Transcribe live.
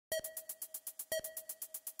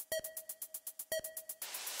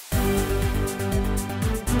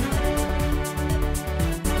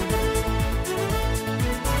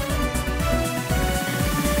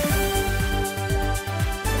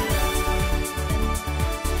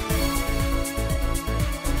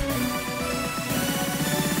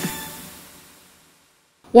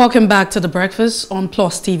Welcome back to The Breakfast on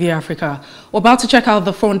Plus TV Africa. We're about to check out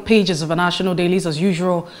the front pages of our national dailies as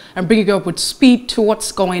usual and bring you up with speed to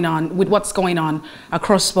what's going on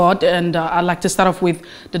across board. And I'd like to start off with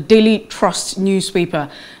the Daily Trust newspaper.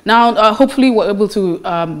 Now, hopefully we're able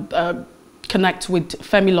to connect with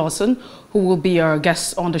Femi Lawson, who will be our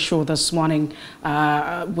guest on the show this morning.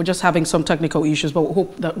 We're just having some technical issues, but we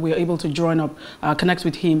hope that we're able to join up, connect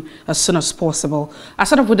with him as soon as possible. I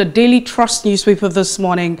started with the Daily Trust newspaper this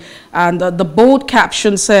morning, and the bold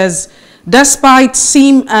caption says, despite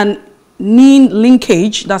SIM-NIN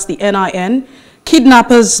linkage, that's the NIN,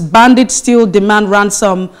 kidnappers, bandits still demand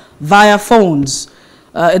ransom via phones.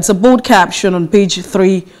 It's a bold caption on page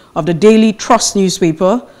 3 of the Daily Trust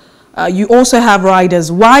newspaper. You also have riders.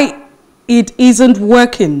 Why it isn't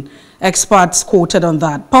working, experts quoted on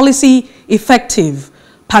that. Policy effective,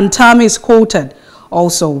 Pantam is quoted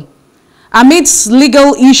also. Amidst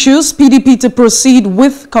legal issues, PDP to proceed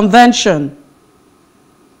with convention.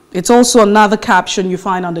 It's also another caption you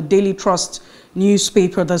find on the Daily Trust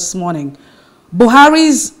newspaper this morning.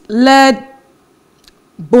 Buhari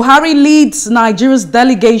leads Nigeria's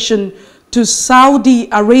delegation to Saudi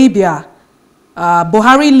Arabia.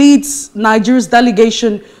 Buhari leads Nigeria's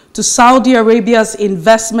delegation to Saudi Arabia's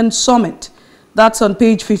investment summit. That's on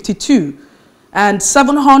page 52. And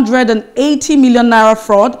 780 million naira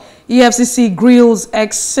fraud, EFCC grills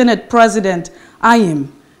ex-Senate President Ayim.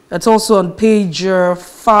 That's also on page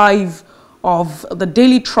 5 of the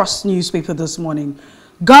Daily Trust newspaper this morning.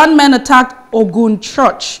 Gunmen attacked Ogun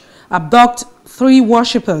Church, abduct 3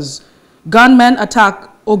 worshippers. Gunmen attack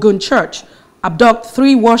Ogun Church, abduct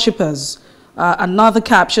 3 worshippers. Another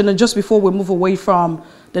caption, and just before we move away from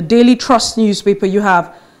the Daily Trust newspaper, you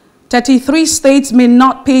have 33 states may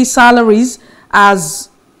not pay salaries as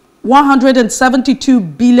 172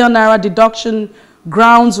 billion naira deduction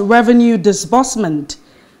grounds revenue disbursement.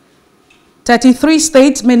 33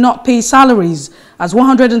 states may not pay salaries as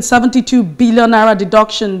 172 billion naira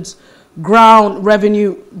deductions ground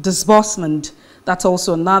revenue disbursement. That's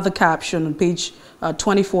also another caption on page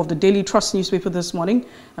 24 of the Daily Trust newspaper this morning.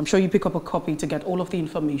 I'm sure you pick up a copy to get all of the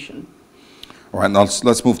information. All right, now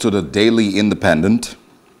let's move to the Daily Independent.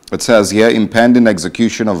 It says here, impending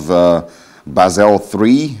execution of Basel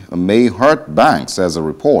III may hurt banks, as a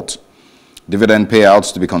report. Dividend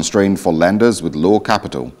payouts to be constrained for lenders with low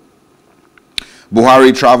capital.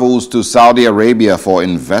 Buhari travels to Saudi Arabia for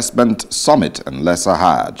investment summit and lesser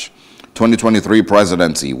Hajj. 2023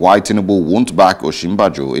 presidency, why Tinubu won't back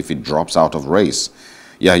Osinbajo if it drops out of race.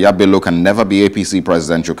 Yahya Bello can never be APC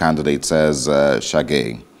presidential candidate, says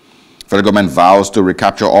Shagay. Federal government vows to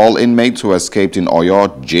recapture all inmates who escaped in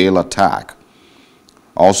Oyo jail attack.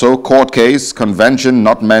 Also, court case, convention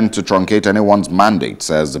not meant to truncate anyone's mandate,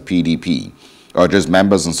 says the PDP. Urges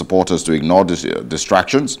members and supporters to ignore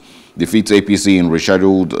distractions. Defeats APC in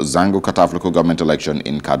rescheduled Zango-Kataf local government election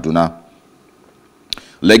in Kaduna.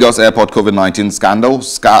 Lagos Airport COVID-19 scandal.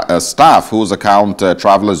 Staff whose account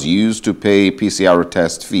travelers used to pay PCR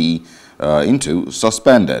test fee into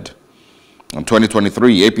suspended. In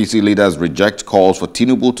 2023, APC leaders reject calls for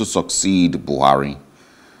Tinubu to succeed Buhari.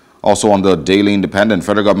 Also on the Daily Independent,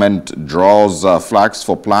 federal government draws flags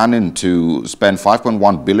for planning to spend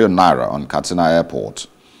 5.1 billion naira on Katsina Airport.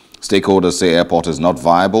 Stakeholders say airport is not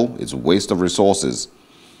viable, it's a waste of resources.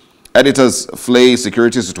 Editors flay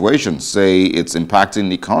security situations, say it's impacting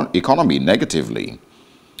the economy negatively.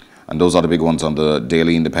 And those are the big ones on the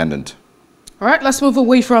Daily Independent. All right, let's move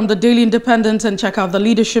away from the Daily Independent and check out the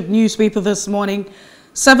Leadership newspaper this morning.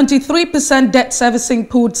 73% debt servicing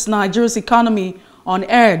puts Nigeria's economy on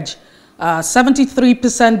edge.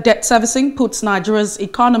 73% debt servicing puts Nigeria's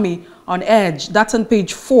economy on edge. That's on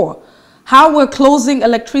page 4. How we're closing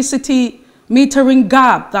electricity metering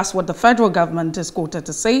gap. That's what the federal government is quoted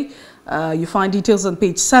to say. You find details on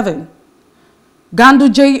page 7.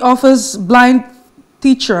 Ganduje offers blind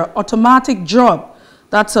teacher automatic job.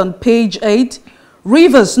 That's on page 8.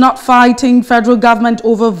 Rivers not fighting federal government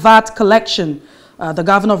over VAT collection. The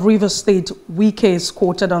governor of Rivers State, Wike, is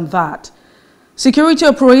quoted on that. Security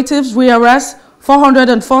operatives rearrest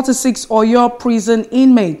 446 Oyo prison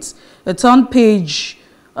inmates. It's on page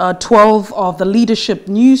 12 of the Leadership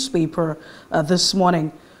newspaper this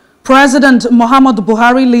morning. President Muhammad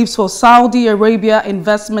Buhari leaves for Saudi Arabia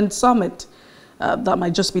investment summit. That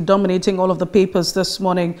might just be dominating all of the papers this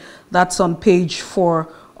morning. That's on page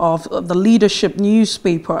 4 of the Leadership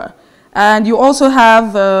newspaper. And you also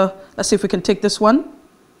have, let's see if we can take this one.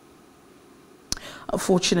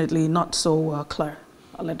 Unfortunately, not so clear.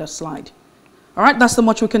 I'll let that slide. All right, that's the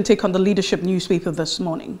much we can take on the Leadership newspaper this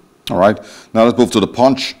morning. All right, now let's move to the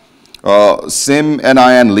Punch.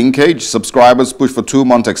 SIM-NIN linkage, subscribers push for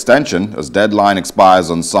 2-month extension as deadline expires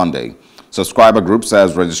on Sunday. Subscriber group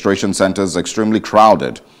says registration centers extremely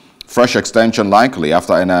crowded. Fresh extension likely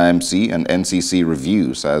after NIMC and NCC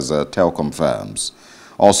reviews, as Telcom firms.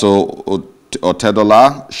 Also,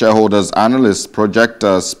 Otedola shareholders analysts project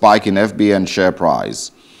a spike in FBN share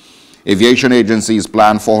price. Aviation agencies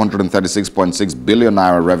plan 436.6 billion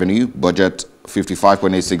naira revenue, budget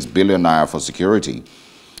 55.86 billion naira for security.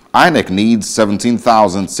 INEC needs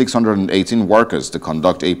 17,618 workers to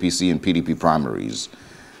conduct APC and PDP primaries.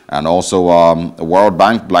 And also, the World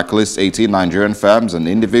Bank blacklists 18 Nigerian firms and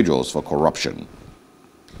individuals for corruption.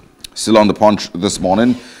 Still on the Punch this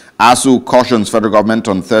morning, ASU cautions federal government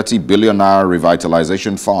on 30 billion naira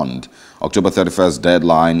revitalization fund. October 31st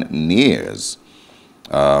deadline nears.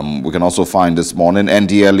 We can also find this morning,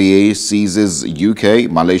 NDLEA seizes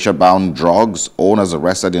UK Malaysia-bound drugs, owners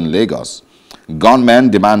arrested in Lagos.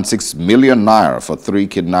 Gunmen demand 6 million naira for 3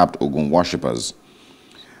 kidnapped Ogun worshippers.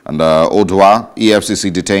 And Odua,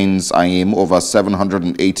 EFCC detains AIM over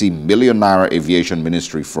 780 million naira aviation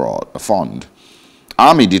ministry fraud fund.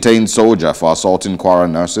 Army detains soldier for assaulting Kwara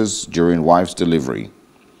nurses during wife's delivery.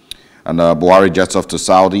 And Buhari jets off to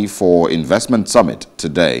Saudi for investment summit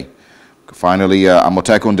today. Finally,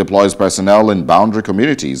 Amotekun deploys personnel in boundary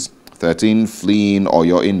communities. 13 fleeing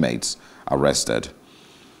Oyo inmates arrested.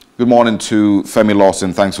 Good morning to Femi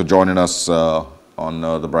Lawson. Thanks for joining us on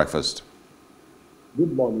The Breakfast.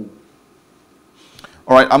 Good morning.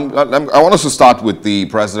 All right, I want us to start with the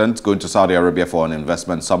president going to Saudi Arabia for an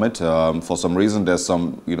investment summit. For some reason, there's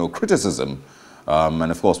some, criticism.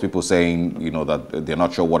 And of course, people saying, that they're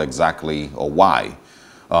not sure what exactly or why.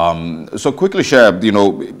 So quickly share,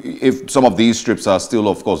 if some of these trips are still,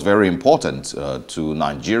 of course, very important to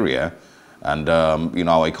Nigeria and,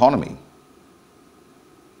 our economy.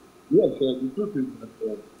 Yes, the truth is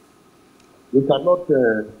that we cannot,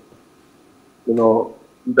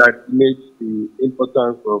 underestimate the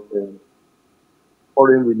importance of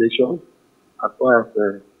foreign relations as far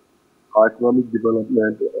as our economic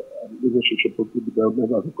development and even socio-political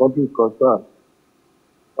development as the country is concerned.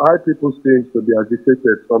 Why people seem to be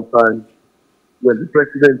agitated sometimes when the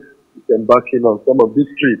president is embarking on some of these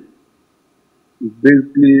trips is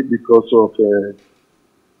basically because of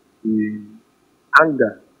the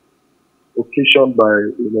anger occasioned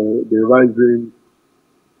by the rising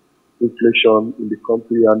inflation in the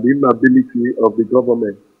country and the inability of the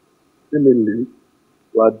government seemingly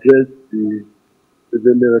to address the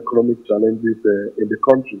prevailing economic challenges in the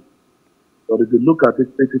country. But if you look at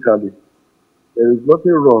it critically, there is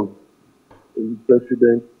nothing wrong in the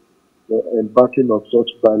president embarking on such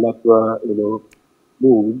bilateral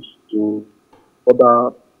moves to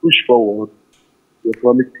further push forward the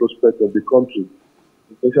economic prospect of the country,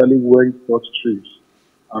 especially when such trips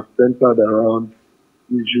are centered around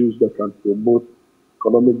issues that can promote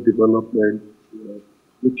economic development,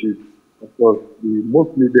 which is, of course, the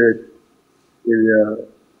most needed area,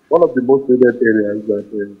 one of the most needed areas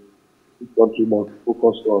that this country must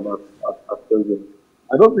focus on at present.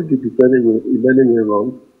 I don't think it is in any way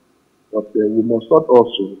wrong, but we must not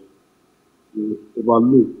also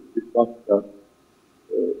overlook the fact that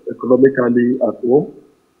economically at home,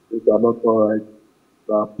 things are not all right.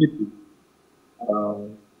 People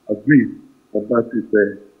agree that that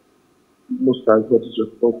is most times what is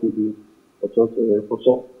responsible for some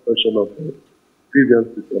expression of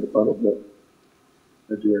grievances on the part of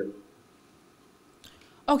Nigeria.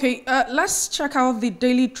 Okay, let's check out the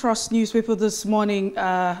Daily Trust newspaper this morning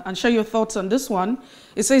and share your thoughts on this one.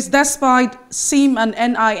 It says, despite SIM and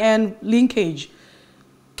NIN linkage,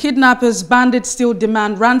 kidnappers, bandits still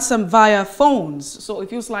demand ransom via phones. So it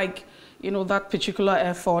feels like, that particular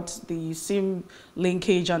effort, the SIM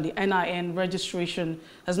linkage and the NIN registration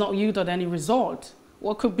has not yielded any result.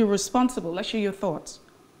 What could be responsible? Let's share your thoughts.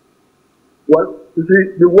 Well, you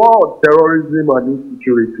see, the war on terrorism and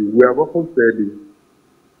insecurity, we have often said it,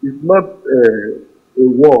 is not a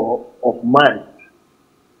war of might,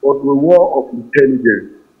 but a war of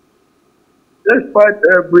intelligence. Despite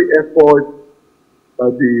every effort by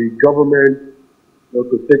the government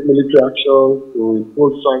to take military action, to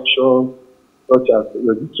impose sanctions, such as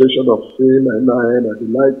registration of SIM, NIN, and the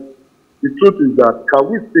like, the truth is that, can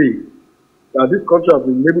we say that this country has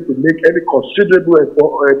been able to make any considerable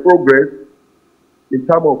progress in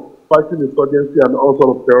terms of fighting insurgency and all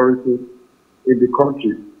sort of terrorism in the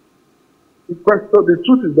country? The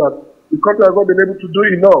truth is that the country has not been able to do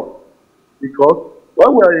enough, because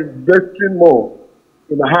when we are investing more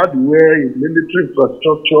in hardware, in military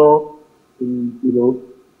infrastructure, in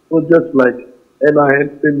projects like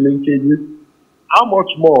NIN, SIM linkages, how much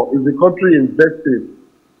more is the country investing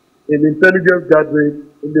in intelligence gathering,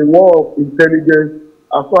 in the war of intelligence,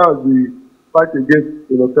 as far as the fight against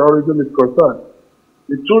terrorism is concerned.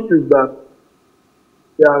 The truth is that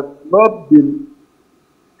there has not been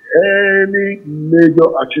any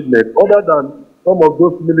major achievement other than some of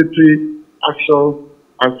those military actions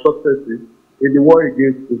and successes in the war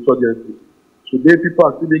against insurgency. Today, people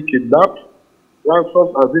are still being kidnapped.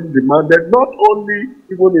 Ransoms are being demanded, not only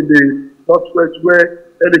even in the Northwest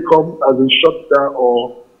where telecom has been shut down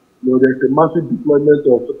or there's a massive deployment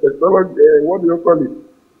of technology. What do you call it?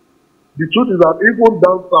 The truth is that even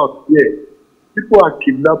down south here, people are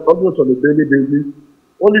kidnapped almost on a daily basis.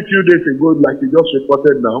 Only a few days ago, like you just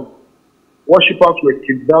reported now, worshippers were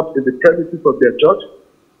kidnapped in the premises of their church,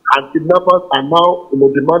 and kidnappers are now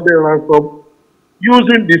demanding ransom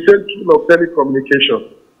using the same tool of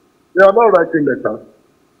telecommunication. They are not writing letters.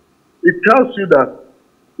 It tells you that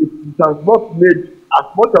it has not made as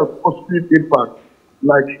much as positive impact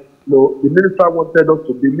like the minister wanted us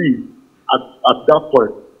to believe at that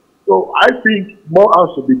point. So I think more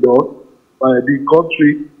has to be done by the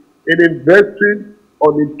country in investing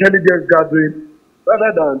on intelligence gathering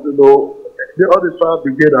rather than the other fire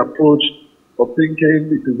brigade approach of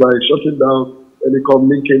thinking it is by shutting down telecom,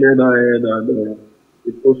 linking NIN and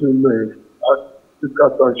imposing fiscal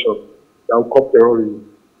sanctions that will curb terrorism.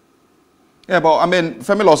 Yeah, but I mean,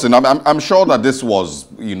 Femi Lawson, I'm sure that this was,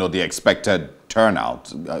 the expected turnout.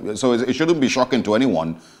 So it shouldn't be shocking to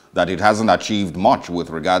anyone that it hasn't achieved much with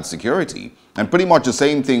regards to security. And pretty much the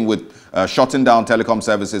same thing with shutting down telecom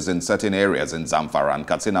services in certain areas in Zamfara and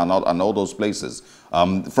Katsina and all those places.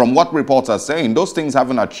 From what reports are saying, those things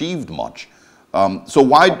haven't achieved much. So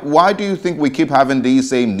why do you think we keep having these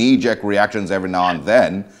same knee-jerk reactions every now and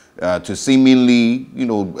then to seemingly,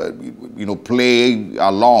 play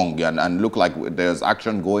along and look like there's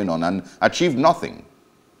action going on and achieve nothing?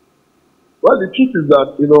 Well, the truth is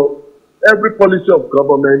that, every policy of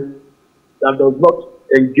government that does not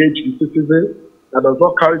engage the citizens, that does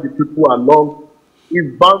not carry the people along,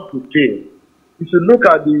 is bound to fail. If you look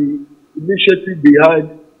at the initiative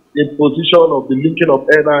behind the imposition of the linking of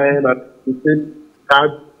NIN at the same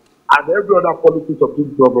time and every other policies of this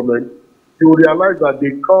government, you will realize that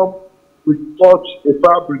they come with such a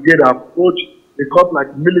fire brigade approach. They come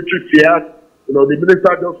like military fears. The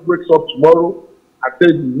minister just wakes up tomorrow and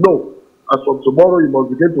says, no, as from tomorrow you must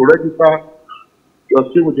begin to register your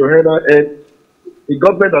SIM with your NIN. A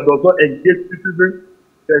government that does not engage citizens,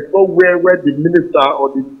 there's nowhere where the minister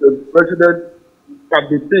or the president can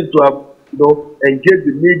be seen to have engaged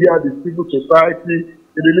the media, the civil society,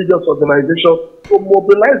 the religious organization, to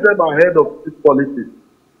mobilize them ahead of this policy.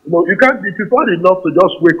 You can't, it is not enough to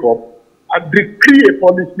just wake up and decree a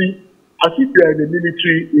policy as if you are in a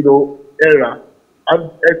military, era,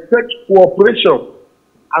 and expect cooperation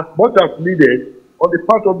as much as needed on the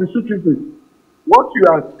part of the citizens. What you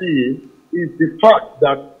are seeing is the fact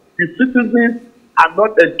that the citizens are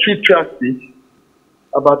not enthusiastic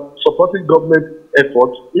about supporting government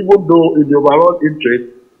efforts, even though in the overall interest,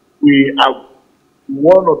 we have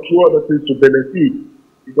one or two other things to benefit.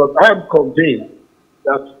 Because I am convinced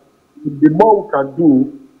that the more we can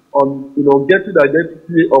do on, getting the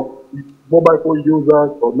identity of mobile phone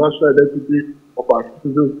users or national identity of our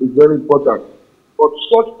citizens is very important. But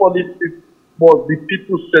such policies must be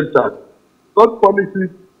people-centered. Such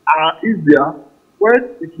policies are easier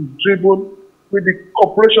when it is driven with the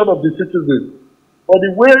cooperation of the citizens. But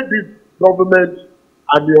the way this government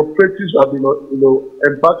and the operatives have been,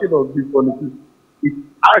 embarking on these policies,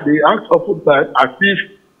 they act oftentimes as if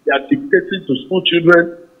they are dictating to school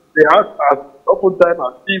children. They act oftentimes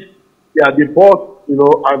as if they are the boss,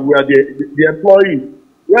 and we are the employees.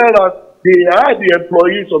 Whereas they are the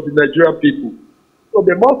employees of the Nigerian people. So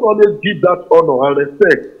they must always give that honor and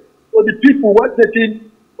respect. So the people who are taking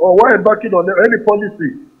or who are embarking on any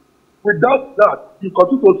policy, without that, you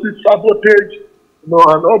continue to see sabotage, and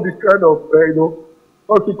all these kind of,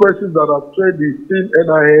 consequences that have trade the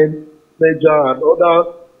SIM-NIN measure and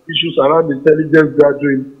other issues around intelligence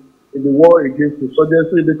gathering in the war against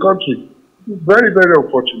insurgency in the country. It's very, very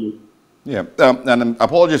unfortunate. Yeah, and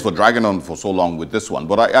apologies for dragging on for so long with this one,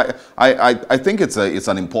 but I think it's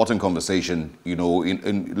an important conversation,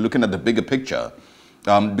 in looking at the bigger picture,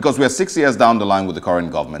 because we are 6 years down the line with the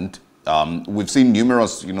current government. We've seen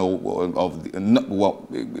numerous, a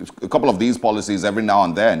couple of these policies every now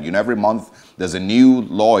and then. Every month there's a new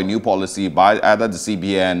law, a new policy by either the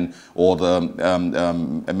CBN or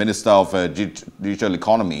the Minister of Digital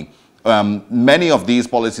Economy. Many of these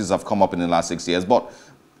policies have come up in the last 6 years, but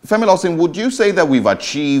Femi Lawson, would you say that we've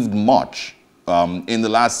achieved much in the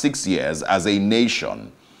last 6 years as a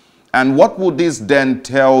nation And what would this then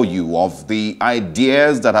tell you of the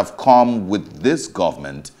ideas that have come with this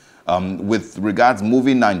government with regards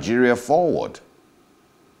moving Nigeria forward?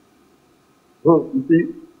 Well, you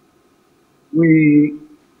see, we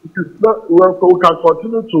can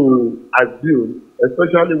continue to assume,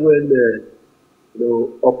 especially when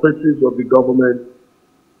operatives of the government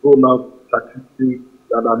roll out statistics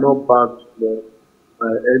that are not backed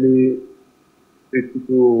by any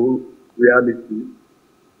physical reality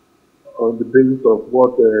on the basis of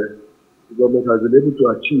what the government has been able to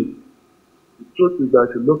achieve. The truth is that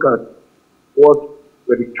if you look at what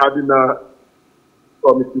were the cardinal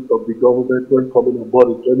promises of the government when coming on board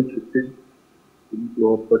in 2015,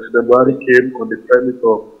 President Buhari came on the premise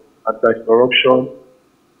of anti-corruption,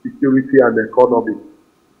 security, and economy.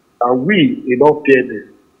 And we, in all fairness,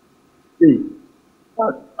 see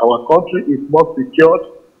that our country is more secured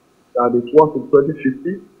than it was in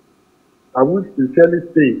 2015. And we sincerely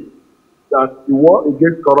say that the war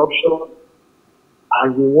against corruption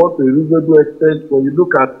and we want a reasonable extent when you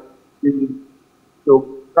look at the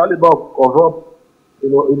caliber of corrupt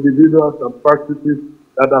individuals and practices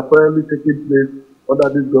that are currently taking place under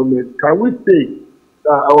this government. Can we say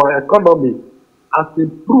that our economy has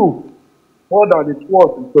improved more than it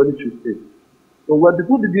was in 2015? So when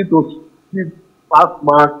people begin to give pass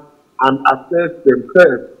marks and assess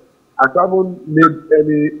themselves as haven't made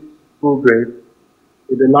any progress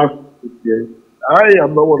in the last 6 years, I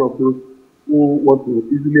am not one of those who want to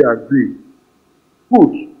easily agree.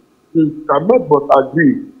 Good, we cannot but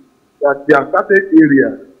agree that there are certain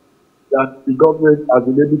areas that the government has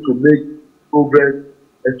been able to make progress,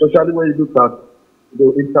 especially when you look at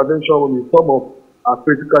the intervention in some of our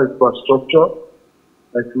critical infrastructure,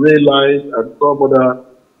 like rail lines and some other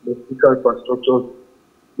critical infrastructures,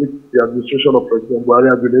 which the administration of President Buhari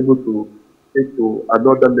has been able to take to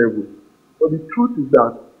another level. But the truth is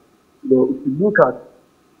that, if you look at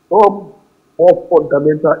some more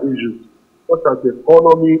fundamental issues, such as the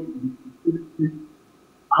economy, the security,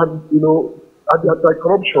 and and the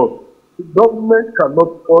anti-corruption, the government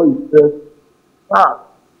cannot call itself fast.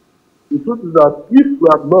 The truth is that if we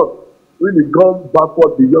have not really gone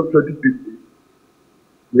backward beyond 2050,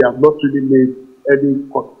 we have not really made any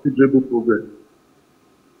considerable progress.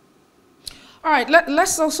 All right,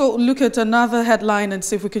 let's also look at another headline and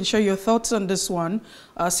see if we can share your thoughts on this one.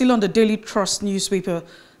 Still on the Daily Trust newspaper.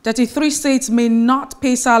 33 states may not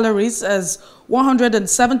pay salaries as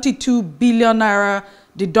 172 billion naira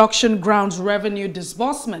deduction grounds revenue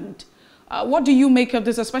disbursement. What do you make of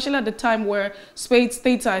this, especially at the time where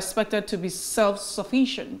states are expected to be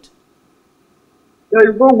self-sufficient?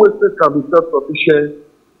 There is no way states can be self-sufficient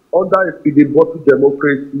under a filibuster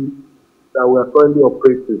democracy that we are currently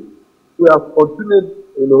operating. We have continued,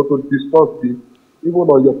 to discuss this, even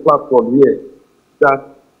on your platform here,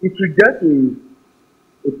 that if we get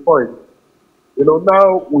a point,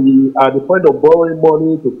 now we are at the point of borrowing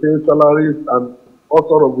money to pay salaries and all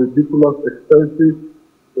sort of ridiculous expenses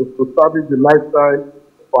to service the lifestyle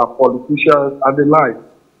of our politicians and the like.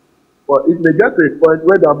 But it may get to a point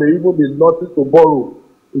where there may even be nothing to borrow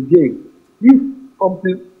again if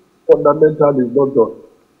something fundamental is not done.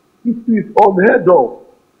 It is unheard of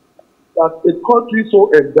that a country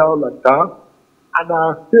so endowed like that, and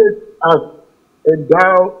our state as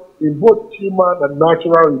endowed in both human and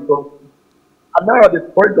natural resources, and now at the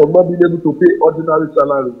point of not being able to pay ordinary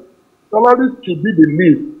salaries. Salaries should be the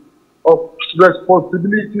least of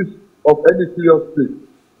responsibilities of any serious state.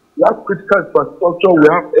 You have critical infrastructure, we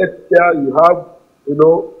have healthcare, you have,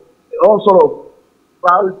 all sort of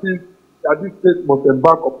priorities that this state must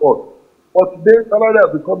embark upon. But today, salary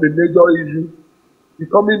has become a major issue,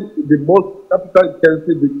 becoming the most capital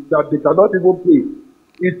intensive that they cannot even pay.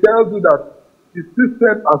 It tells you that the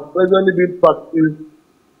system as presently being practiced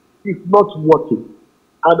is not working.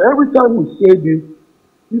 And every time we say this,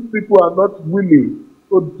 these people are not willing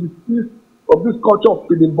to desist from this culture of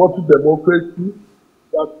filibuster democracy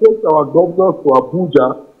that takes our governors to Abuja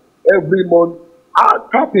every month and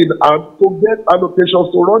tapping and to get allocations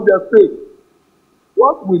to run their state.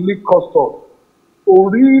 What will it cost us to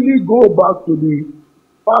really go back to the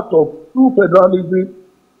part of true federalism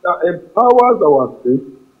that empowers our state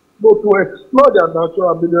to explore their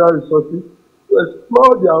natural and mineral resources, to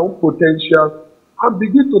explore their own potential, and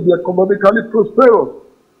begin to be economically prosperous?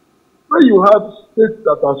 When you have states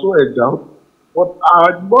that are so endowed, but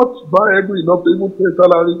are not viable enough to even pay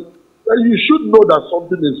salaries, then you should know that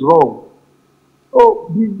something is wrong.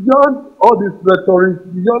 So beyond all this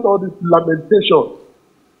rhetoric, beyond all this lamentation,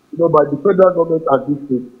 by the federal government at this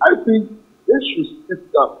stage, I think they should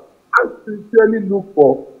sit down and sincerely look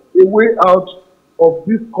for a way out of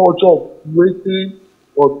this culture of waiting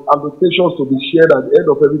for allocations to be shared at the end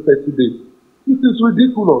of every 30 days. This is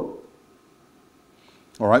ridiculous.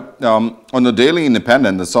 All right. On the Daily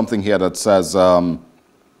Independent, there's something here that says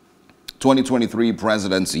 2023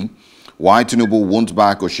 presidency, why Tinubu won't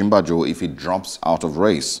back Osinbajo if he drops out of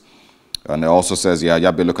race. And it also says,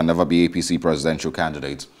 yeah, Bello can never be APC presidential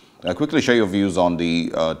candidate. Quickly share your views on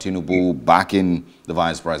the Tinubu backing the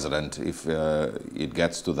vice president if it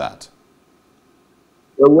gets to that.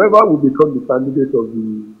 Whoever will become the candidate of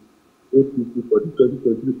the APC for the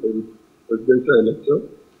 2023 presidential election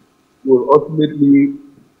will ultimately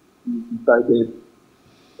be decided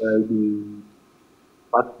by the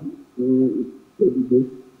party who is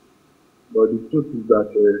candidate. But the truth is that,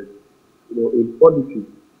 in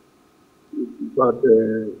politics, it's not,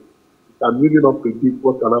 you can really not predict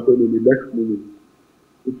what can happen in the next minute.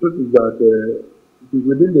 The truth is that it is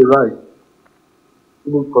within the right,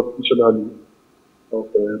 even constitutionally, of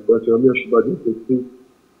President Osinbajo to think,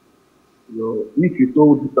 if you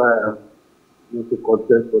so desire to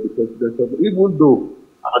contest for the presidential, even though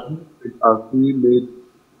at least it has been made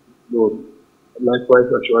known, likewise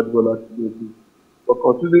Osarogie Tinubu. But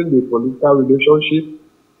considering the political relationship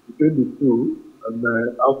between the two and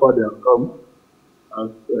how far they have come, as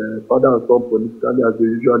father and son politically, as they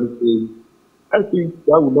usually say, I think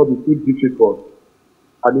that will not be too difficult.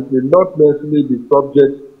 And it will not necessarily be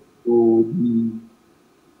subject to the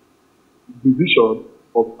division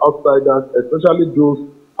of outsiders, especially those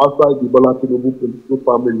outside the Bola Tinubu political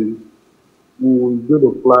family, who is going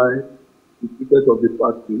to fly the ticket of the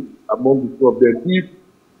party among the two of them. If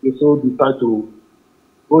they so decide to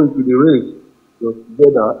go into the race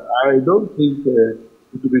together, I don't think it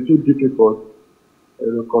will be too difficult,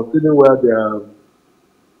 considering where they are,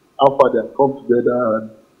 how far they have come together, and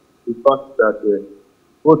the fact that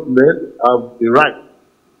both men have the right,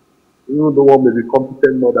 even though one may be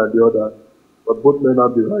competent more than the other, but both men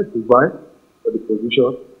have the right to vie for the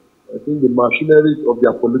position. I think the machinery of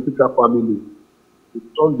their political family is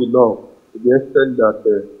strong enough to the extent that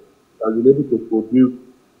they have been able to produce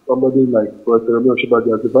somebody like President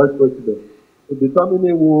Osinbajo as the vice president. So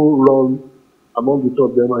determining who runs among the two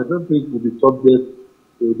of them, I don't think will be subject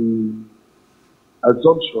to the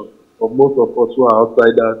assumption of most of us who are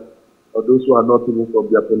outsiders or those who are not even from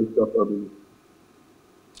their political family.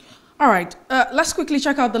 All right, let's quickly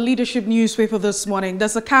check out the leadership newspaper this morning.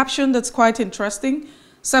 There's a caption that's quite interesting.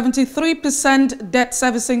 73% debt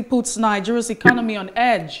servicing puts Nigeria's economy on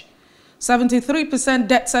edge. 73%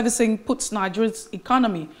 debt servicing puts Nigeria's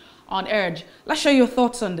economy on edge. Let's share your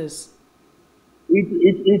thoughts on this.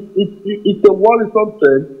 It's a worrisome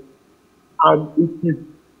trend, and it is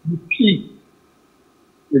the peak,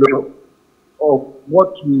 of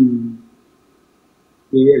what we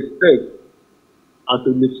expect as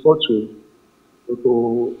a misfortune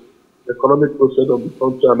to the economic process of the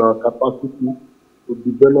country and our capacity to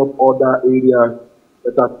develop other areas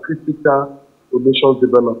that are critical to nation's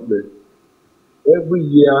development. Every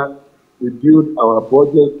year, we build our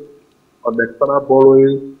budget on external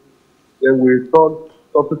borrowing, then we return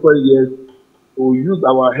subsequent years to use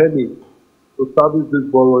our earnings to service this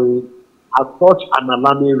borrowing at such an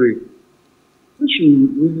alarming rate. This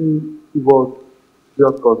should really give us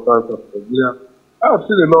serious concerns as Nigeria. I have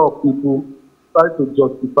seen a lot of people try to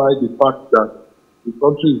justify the fact that the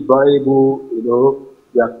country is viable,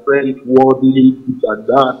 they are credit-worthy, this and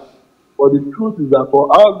that. But the truth is that for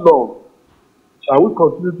how long shall we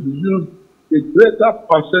continue to use a greater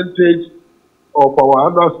percentage of our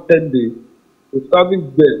annual spending to service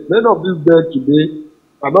debt? Many of these debts today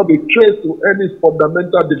cannot be traced to any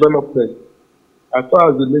fundamental development as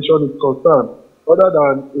far as the nation is concerned, other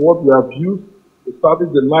than what we have used to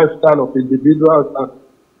service the lifestyle of individuals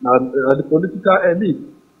and the political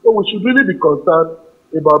elite. So we should really be concerned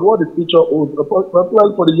about what the future holds,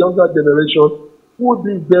 particularly for the younger generation, who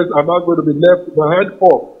these debts are not going to be left behind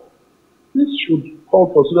for. This should call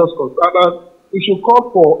for serious concern, and it should call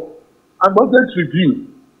for an urgent review,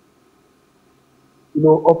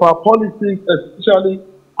 of our policies, especially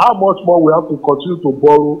how much more we have to continue to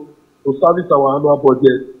borrow to service our annual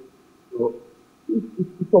budget.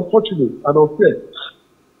 It's unfortunate and unfair.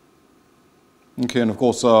 Okay, and of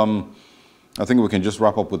course, I think we can just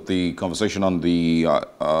wrap up with the conversation on the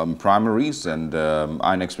primaries and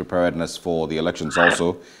INEC's preparedness for the elections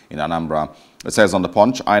also in Anambra. It says on the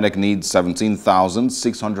Punch, INEC needs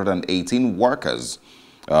 17,618 workers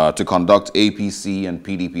to conduct APC and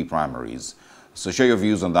PDP primaries. So share your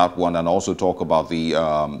views on that one, and also talk about the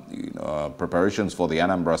preparations for the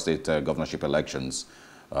Anambra State governorship elections.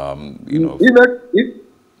 INEC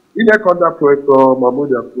under Professor Mahmoud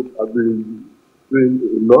Yakub has been doing a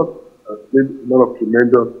lot of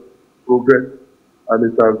tremendous progress. and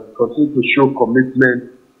it has continued to show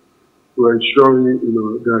commitment to ensuring,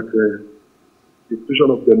 that the institution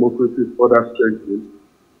of democracy is further strengthened.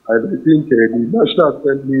 And I think the National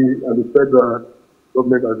Assembly and the federal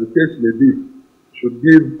government, as the case may be, should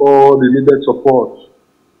give all the needed support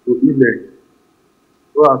to INEC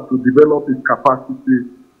so as to develop its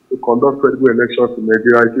capacity to conduct credible elections in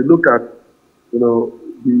Nigeria. If you look at,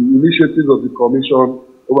 the initiatives of the Commission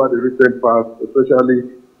over the recent past,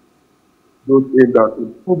 especially those aimed at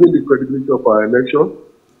improving the credibility of our elections,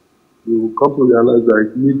 you will come to realize that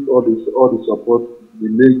it needs all the support we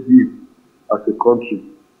may give as a country.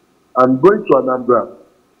 And going to Anambra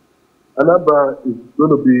is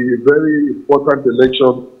going to be a very important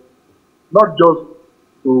election, not just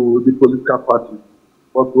to the political party,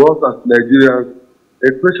 but to us as Nigerians,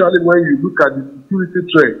 especially when you look at the security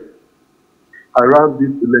threat around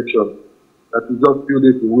this election that is just few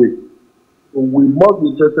days away. So we must be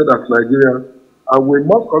interested as Nigerians, and we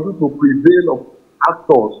must continue to prevail of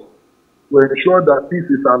actors to ensure that peace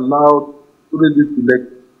is allowed during this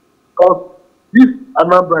election. Because this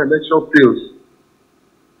Anambra election fails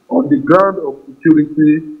on the ground of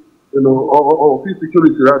security, or peace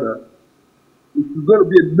security rather, it is going to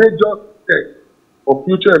be a major test for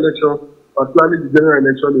future elections, particularly the general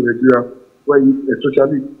election in Nigeria,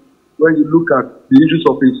 especially when you look at the issues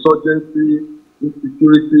of insurgency,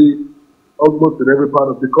 insecurity, almost in every part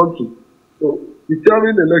of the country. So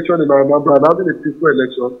securing election in Anambra and having a peaceful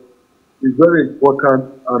election is very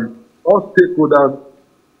important, and all stakeholders,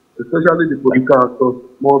 especially the political actors,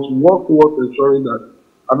 must work towards ensuring that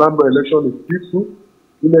Anambra election is peaceful,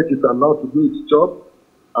 INEC is allowed to do its job,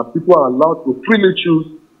 and people are allowed to freely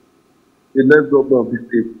choose the next governor of the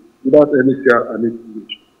state without any fear and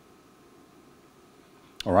intimidation.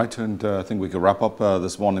 All right, and I think we can wrap up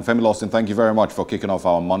this morning. Femi Lawson, thank you very much for kicking off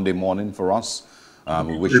our Monday morning for us.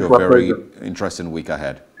 We wish you a very interesting week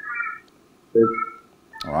ahead. Yes.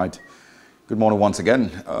 All right. Good morning once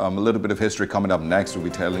again. A little bit of history coming up next. We'll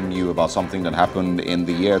be telling you about something that happened in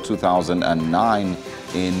the year 2009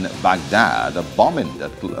 in Baghdad, a bombing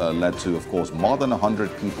that led to, of course, more than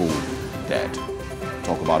 100 people dead.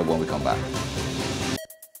 Talk about it when we come back.